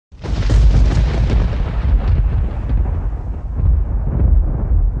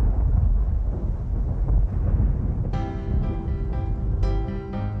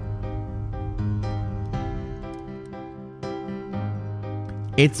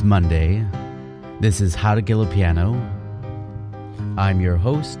It's Monday. This is How to Kill a Piano. I'm your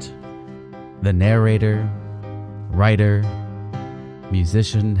host, the narrator, writer,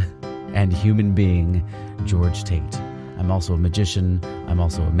 musician, and human being, George Tait. I'm also a magician. I'm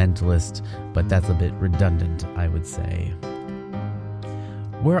also a mentalist, but that's a bit redundant, I would say.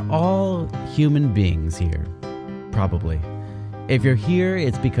 We're all human beings here, probably. If you're here,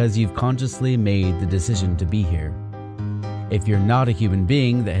 it's because you've consciously made the decision to be here. If you're not a human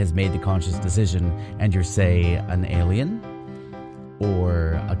being that has made the conscious decision and you're, say, an alien,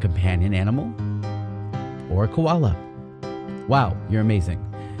 or a companion animal, or a koala, wow, you're amazing.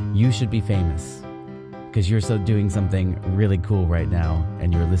 You should be famous because you're doing something really cool right now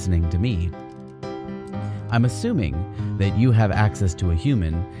and you're listening to me. I'm assuming that you have access to a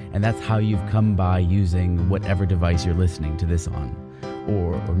human and that's how you've come by using whatever device you're listening to this on.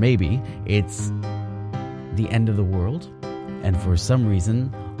 Or maybe it's the end of the world. And for some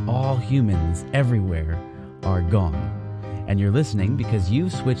reason, all humans everywhere are gone. And you're listening because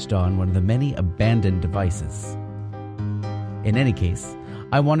you've switched on one of the many abandoned devices. In any case,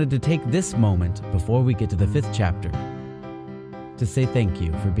 I wanted to take this moment before we get to the 5th chapter to say thank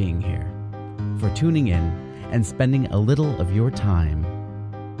you for being here, for tuning in and spending a little of your time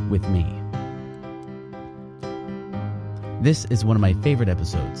with me. This is one of my favorite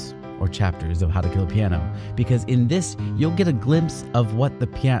episodes or chapters of How to Kill a Piano, because in this you'll get a glimpse of what the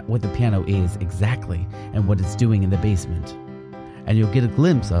piano is exactly and what it's doing in the basement. And you'll get a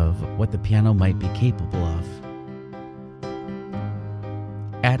glimpse of what the piano might be capable of.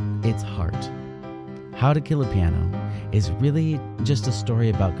 At its heart, How to Kill a Piano is really just a story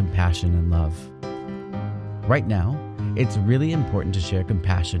about compassion and love. Right now, it's really important to share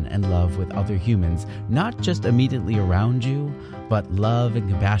compassion and love with other humans, not just immediately around you, but love and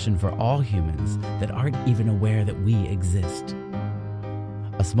compassion for all humans that aren't even aware that we exist.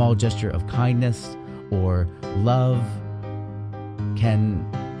 A small gesture of kindness or love can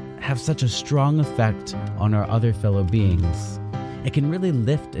have such a strong effect on our other fellow beings. It can really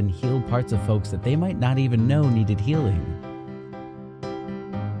lift and heal parts of folks that they might not even know needed healing.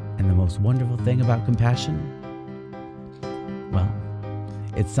 And the most wonderful thing about compassion? Well,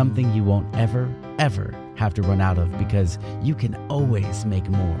 it's something you won't ever have to run out of because you can always make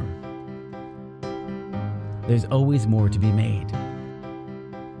more. There's always more to be made.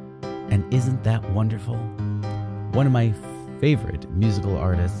 And isn't that wonderful? One of my favorite musical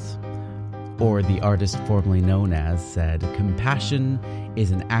artists, or the artist formerly known as, said, "Compassion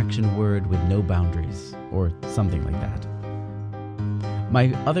is an action word with no boundaries," or something like that.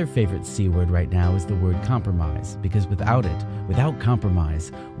 My other favorite C word right now is the word compromise, because without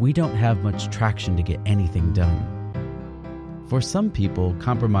compromise, we don't have much traction to get anything done. For some people,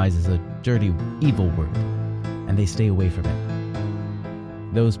 compromise is a dirty, evil word, and they stay away from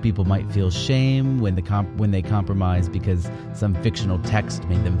it. Those people might feel shame when they compromise because some fictional text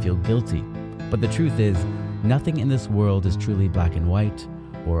made them feel guilty. But the truth is, nothing in this world is truly black and white,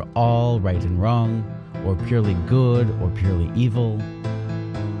 or all right and wrong, or purely good or purely evil.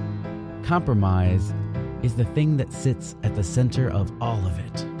 Compromise is the thing that sits at the center of all of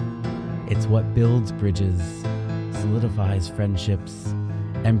it. It's what builds bridges, solidifies friendships,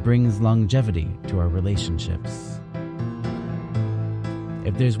 and brings longevity to our relationships.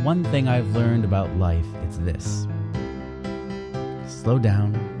 If there's one thing I've learned about life, it's this. Slow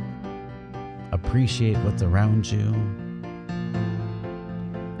down, appreciate what's around you,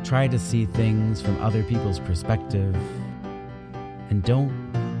 try to see things from other people's perspective, and don't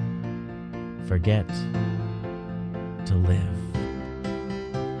forget to live.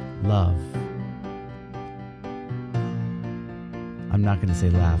 Love. I'm not going to say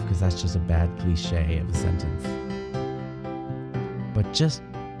laugh because that's just a bad cliche of a sentence. But just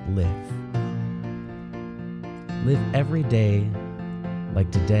live. Live every day like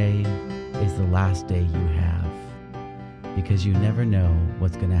today is the last day you have, because you never know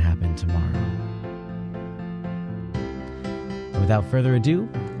what's going to happen tomorrow. And without further ado,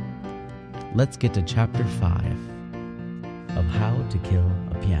 let's get to Chapter 5 of How to Kill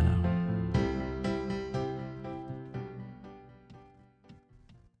a Piano.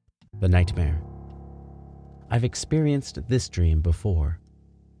 The Nightmare. I've experienced this dream before.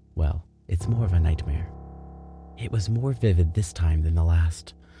 Well, it's more of a nightmare. It was more vivid this time than the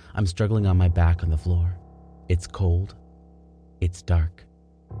last. I'm struggling on my back on the floor. It's cold. It's dark.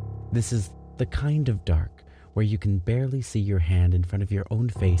 This is the kind of dark where you can barely see your hand in front of your own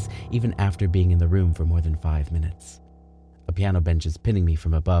face even after being in the room for more than 5 minutes. A piano bench is pinning me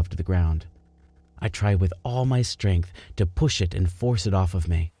from above to the ground. I try with all my strength to push it and force it off of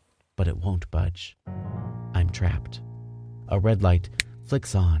me, but it won't budge. I'm trapped. A red light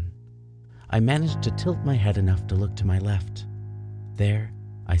flicks on. I manage to tilt my head enough to look to my left. There,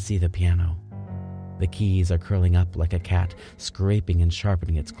 I see the piano. The keys are curling up like a cat, scraping and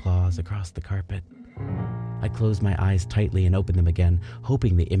sharpening its claws across the carpet. I close my eyes tightly and open them again,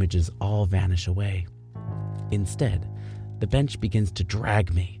 hoping the images all vanish away. Instead, the bench begins to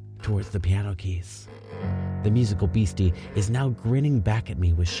drag me towards the piano keys. The musical beastie is now grinning back at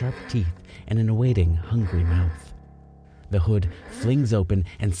me with sharp teeth and an awaiting, hungry mouth. The hood flings open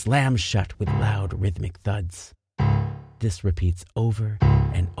and slams shut with loud, rhythmic thuds. This repeats over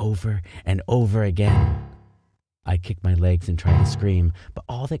and over and over again. I kick my legs and try to scream, but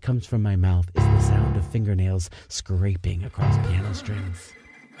all that comes from my mouth is the sound of fingernails scraping across piano strings.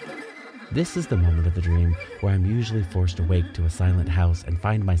 This is the moment of the dream where I'm usually forced awake to a silent house and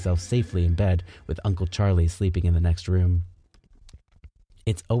find myself safely in bed with Uncle Charlie sleeping in the next room.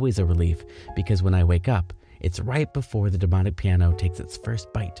 It's always a relief because when I wake up, it's right before the demonic piano takes its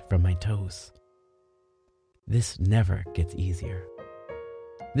first bite from my toes. This never gets easier.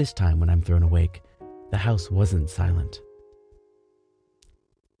 This time when I'm thrown awake, the house wasn't silent.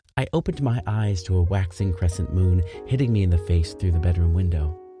 I opened my eyes to a waxing crescent moon hitting me in the face through the bedroom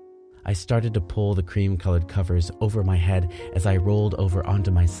window. I started to pull the cream-colored covers over my head as I rolled over onto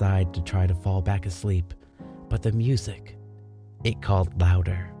my side to try to fall back asleep. But the music, it called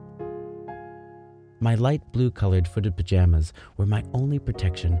louder. My light blue-colored footed pajamas were my only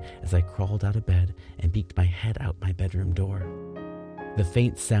protection as I crawled out of bed and peeked my head out my bedroom door. The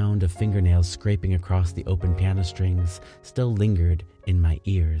faint sound of fingernails scraping across the open piano strings still lingered in my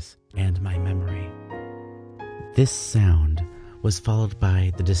ears and my memory. This sound was followed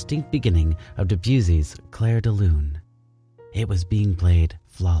by the distinct beginning of Debussy's Clair de Lune. It was being played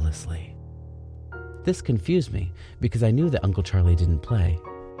flawlessly. This confused me because I knew that Uncle Charlie didn't play.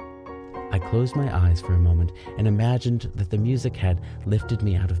 I closed my eyes for a moment and imagined that the music had lifted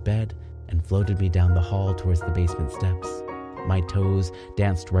me out of bed and floated me down the hall towards the basement steps. My toes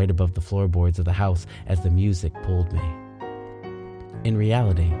danced right above the floorboards of the house as the music pulled me. In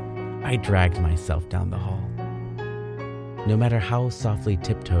reality, I dragged myself down the hall. No matter how softly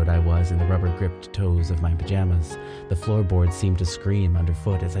tiptoed I was in the rubber-gripped toes of my pajamas, the floorboards seemed to scream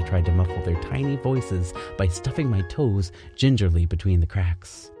underfoot as I tried to muffle their tiny voices by stuffing my toes gingerly between the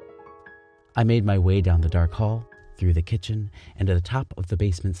cracks. I made my way down the dark hall, through the kitchen, and to the top of the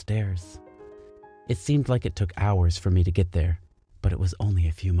basement stairs. It seemed like it took hours for me to get there, but it was only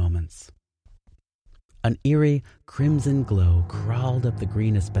a few moments. An eerie crimson glow crawled up the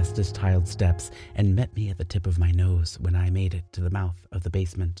green asbestos-tiled steps and met me at the tip of my nose when I made it to the mouth of the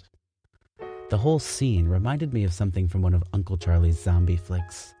basement. The whole scene reminded me of something from one of Uncle Charlie's zombie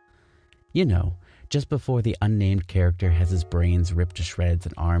flicks. You know, just before the unnamed character has his brains ripped to shreds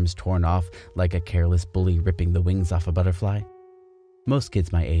and arms torn off like a careless bully ripping the wings off a butterfly. Most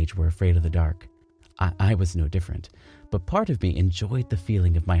kids my age were afraid of the dark. I was no different, but part of me enjoyed the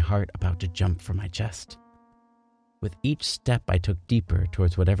feeling of my heart about to jump from my chest. With each step I took deeper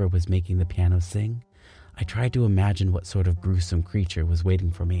towards whatever was making the piano sing, I tried to imagine what sort of gruesome creature was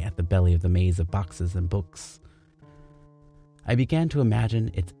waiting for me at the belly of the maze of boxes and books. I began to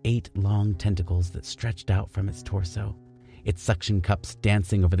imagine its 8 long tentacles that stretched out from its torso, its suction cups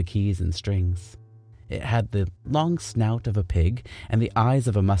dancing over the keys and strings. It had the long snout of a pig and the eyes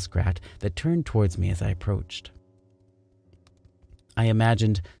of a muskrat that turned towards me as I approached. I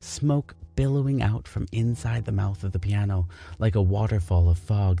imagined smoke billowing out from inside the mouth of the piano like a waterfall of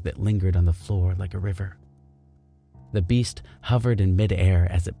fog that lingered on the floor like a river. The beast hovered in mid-air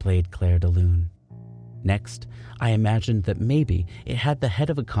as it played Clair de Lune. Next, I imagined that maybe it had the head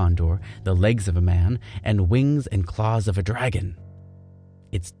of a condor, the legs of a man, and wings and claws of a dragon.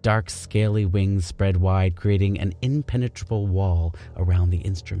 Its dark, scaly wings spread wide, creating an impenetrable wall around the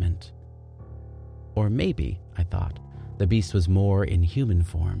instrument. Or maybe, I thought, the beast was more in human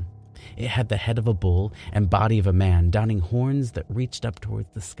form. It had the head of a bull and body of a man, donning horns that reached up towards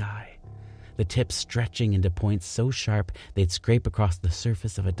the sky, the tips stretching into points so sharp they'd scrape across the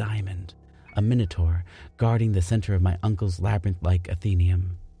surface of a diamond, a minotaur guarding the center of my uncle's labyrinth-like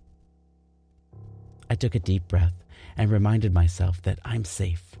Athenaeum. I took a deep breath and reminded myself that I'm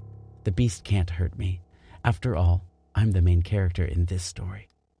safe. The beast can't hurt me. After all, I'm the main character in this story.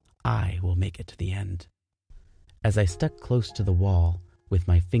 I will make it to the end. As I stuck close to the wall, with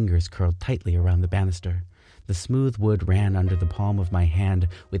my fingers curled tightly around the banister, the smooth wood ran under the palm of my hand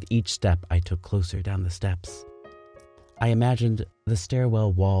with each step I took closer down the steps. I imagined the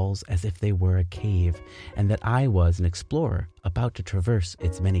stairwell walls as if they were a cave, and that I was an explorer about to traverse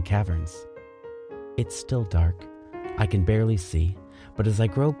its many caverns. It's still dark. I can barely see, but as I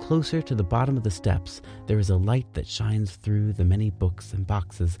grow closer to the bottom of the steps, there is a light that shines through the many books and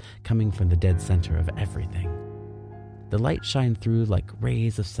boxes coming from the dead center of everything. The light shined through like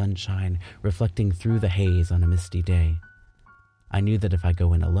rays of sunshine reflecting through the haze on a misty day. I knew that if I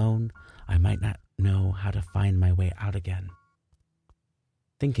go in alone, I might not know how to find my way out again.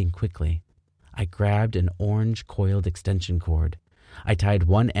 Thinking quickly, I grabbed an orange coiled extension cord. I tied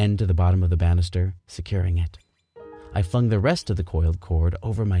one end to the bottom of the banister, securing it. I flung the rest of the coiled cord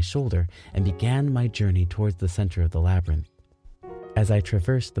over my shoulder and began my journey towards the center of the labyrinth. As I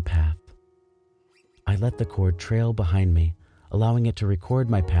traversed the path, I let the cord trail behind me, allowing it to record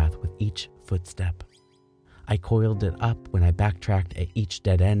my path with each footstep. I coiled it up when I backtracked at each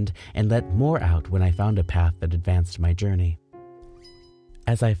dead end and let more out when I found a path that advanced my journey.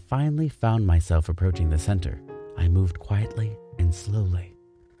 As I finally found myself approaching the center, I moved quietly and slowly.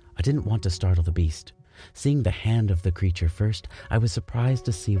 I didn't want to startle the beast. Seeing the hand of the creature first, I was surprised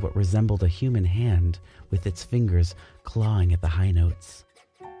to see what resembled a human hand with its fingers clawing at the high notes.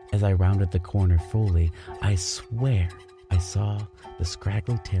 As I rounded the corner fully, I swear I saw the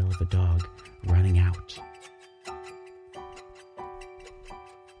scraggly tail of a dog running out.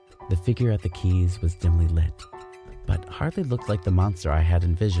 The figure at the keys was dimly lit, but hardly looked like the monster I had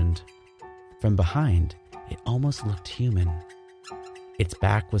envisioned. From behind, it almost looked human. Its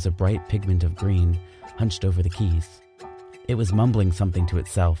back was a bright pigment of green, hunched over the keys. It was mumbling something to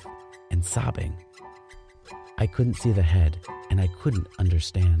itself and sobbing. I couldn't see the head, and I couldn't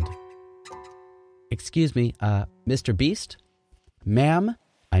understand. "Excuse me, Mr. Beast?" "Ma'am?"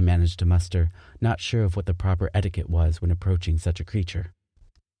 I managed to muster, not sure of what the proper etiquette was when approaching such a creature.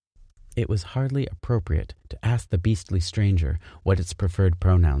 It was hardly appropriate to ask the beastly stranger what its preferred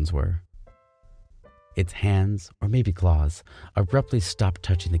pronouns were. Its hands, or maybe claws, abruptly stopped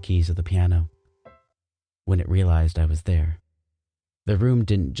touching the keys of the piano when it realized I was there. The room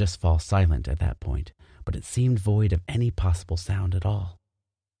didn't just fall silent at that point, but it seemed void of any possible sound at all.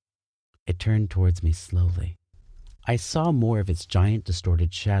 It turned towards me slowly. I saw more of its giant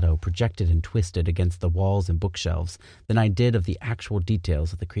distorted shadow projected and twisted against the walls and bookshelves than I did of the actual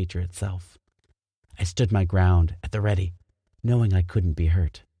details of the creature itself. I stood my ground at the ready, knowing I couldn't be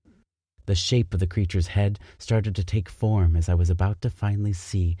hurt. The shape of the creature's head started to take form as I was about to finally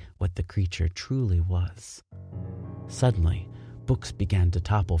see what the creature truly was. Suddenly, books began to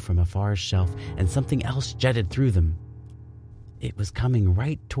topple from a far shelf and something else jetted through them. It was coming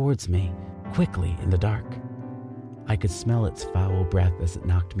right towards me, quickly in the dark. I could smell its foul breath as it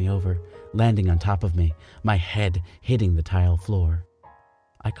knocked me over, landing on top of me, my head hitting the tile floor.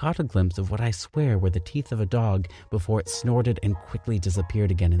 I caught a glimpse of what I swear were the teeth of a dog before it snorted and quickly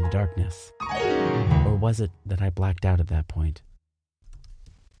disappeared again in the darkness. Or was it that I blacked out at that point?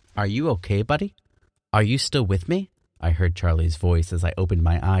 "Are you okay, buddy? Are you still with me?" I heard Charlie's voice as I opened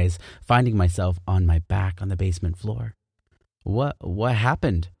my eyes, finding myself on my back on the basement floor. What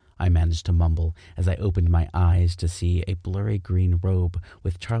happened?" I managed to mumble as I opened my eyes to see a blurry green robe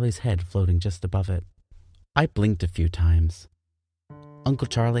with Charlie's head floating just above it. I blinked a few times. "Uncle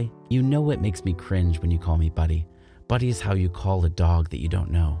Charlie, you know it makes me cringe when you call me buddy. Buddy is how you call a dog that you don't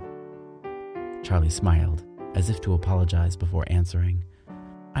know." Charlie smiled, as if to apologize before answering.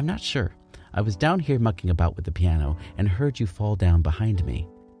 "I'm not sure. I was down here mucking about with the piano and heard you fall down behind me.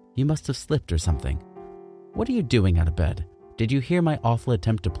 You must have slipped or something. What are you doing out of bed? Did you hear my awful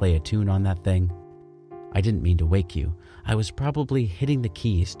attempt to play a tune on that thing? I didn't mean to wake you. I was probably hitting the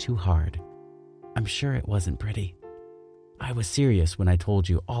keys too hard. I'm sure it wasn't pretty. I was serious when I told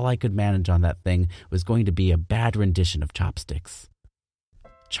you all I could manage on that thing was going to be a bad rendition of Chopsticks."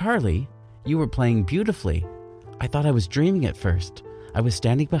 "Charlie, you were playing beautifully. I thought I was dreaming at first. I was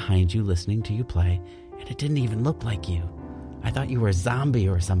standing behind you listening to you play, and it didn't even look like you. I thought you were a zombie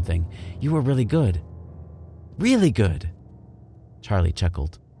or something. You were really good. Really good." Charlie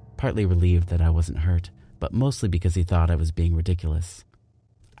chuckled, partly relieved that I wasn't hurt, but mostly because he thought I was being ridiculous.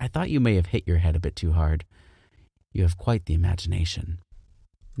 "I thought you may have hit your head a bit too hard. You have quite the imagination.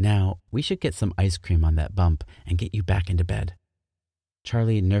 Now, we should get some ice cream on that bump and get you back into bed."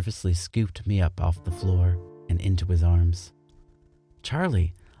 Charlie nervously scooped me up off the floor and into his arms.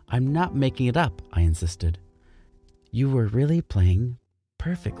 "Charlie, I'm not making it up," I insisted. "You were really playing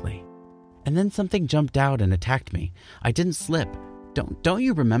perfectly. And then something jumped out and attacked me. I didn't slip. Don't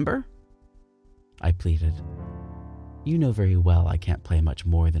you remember?" I pleaded. "You know very well I can't play much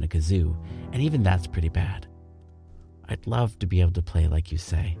more than a kazoo, and even that's pretty bad. I'd love to be able to play like you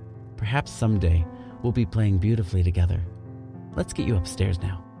say. Perhaps someday we'll be playing beautifully together. Let's get you upstairs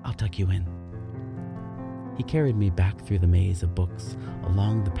now. I'll tuck you in." He carried me back through the maze of books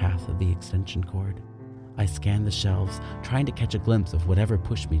along the path of the extension cord. I scanned the shelves, trying to catch a glimpse of whatever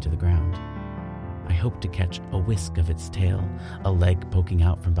pushed me to the ground. I hoped to catch a whisk of its tail, a leg poking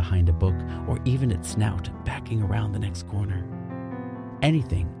out from behind a book, or even its snout backing around the next corner.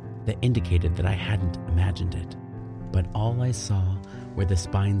 Anything that indicated that I hadn't imagined it. But all I saw were the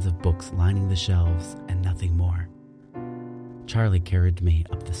spines of books lining the shelves and nothing more. Charlie carried me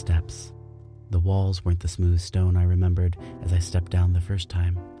up the steps. The walls weren't the smooth stone I remembered as I stepped down the first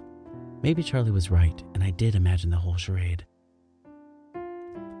time. Maybe Charlie was right, and I did imagine the whole charade.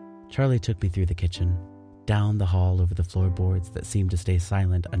 Charlie took me through the kitchen, down the hall over the floorboards that seemed to stay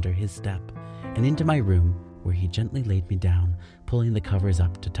silent under his step, and into my room where he gently laid me down, pulling the covers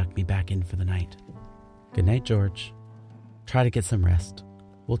up to tuck me back in for the night. "Good night, George. Try to get some rest.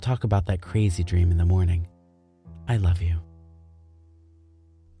 We'll talk about that crazy dream in the morning. I love you."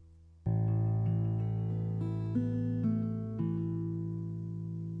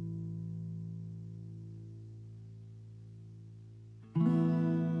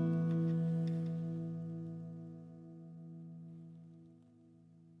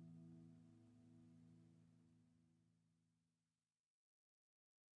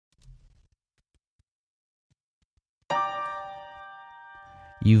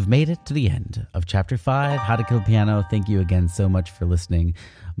 You've made it to the end of Chapter 5, How to Kill a Piano. Thank you again so much for listening.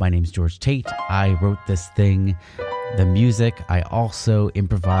 My name's George Tait. I wrote this thing. The music I also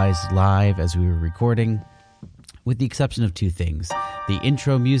improvised live as we were recording, with the exception of two things. The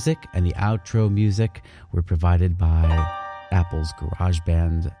intro music and the outro music were provided by Apple's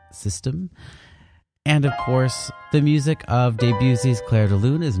GarageBand system. And of course, the music of Debussy's Clair de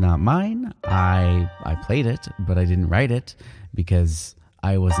Lune is not mine. I played it, but I didn't write it because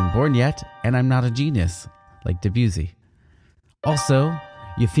I wasn't born yet, and I'm not a genius like Debussy. Also,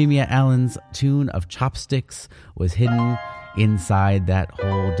 Euphemia Allen's tune of Chopsticks was hidden inside that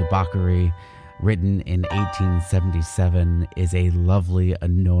whole debauchery. Written in 1877, is a lovely,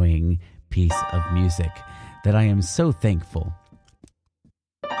 annoying piece of music that I am so thankful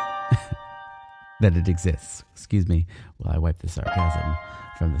that it exists. Excuse me while I wipe the sarcasm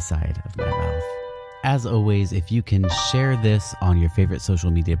from the side of my mouth. As always, if you can share this on your favorite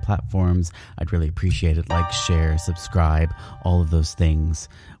social media platforms, I'd really appreciate it. Like, share, subscribe, all of those things.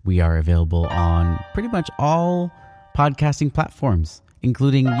 We are available on pretty much all podcasting platforms,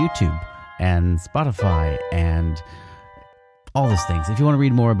 including YouTube and Spotify and all those things. If you want to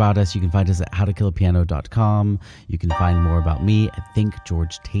read more about us, you can find us at howtokillapiano.com. You can find more about me at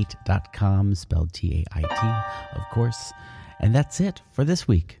thinkgeorgetait.com, spelled T-A-I-T, of course. And that's it for this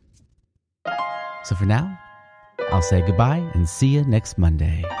week. So for now, I'll say goodbye and see you next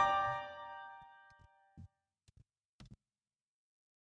Monday.